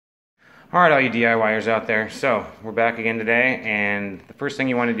Alright, all you DIYers out there, so we're back again today, and the first thing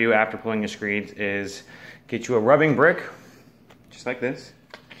you want to do after pulling your screeds is get you a rubbing brick, just like this.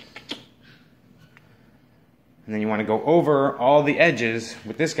 And then you want to go over all the edges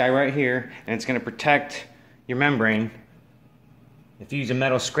with this guy right here, and it's going to protect your membrane. If you use a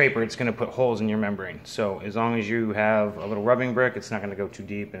metal scraper, it's going to put holes in your membrane. So as long as you have a little rubbing brick, it's not going to go too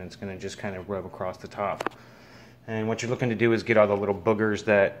deep, and it's going to just kind of rub across the top. And what you're looking to do is get all the little boogers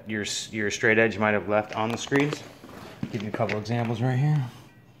that your straight edge might have left on the screeds. I'll give you a couple examples right here.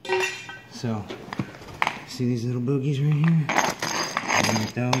 So, see these little boogies right here?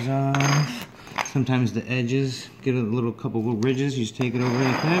 Get those off. Sometimes the edges get a couple little ridges. You just take it over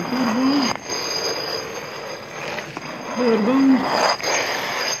like that. Boom, boom.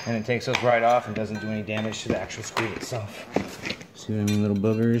 And it takes those right off and doesn't do any damage to the actual screed itself. See what I mean? Little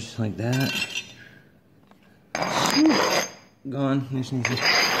boogers like that. Gone, nice and easy.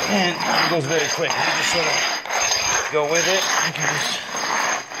 And it goes very quick. You just sort of go with it. You can just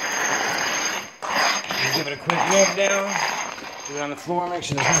give it a quick rub down. Do it on the floor. Make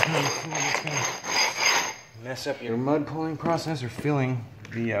sure there's nothing on the floor that's going to mess up your mud pulling process or filling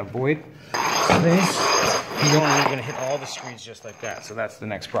the void space. You're only going to hit all the screeds just like that. So that's the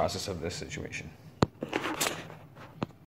next process of this situation.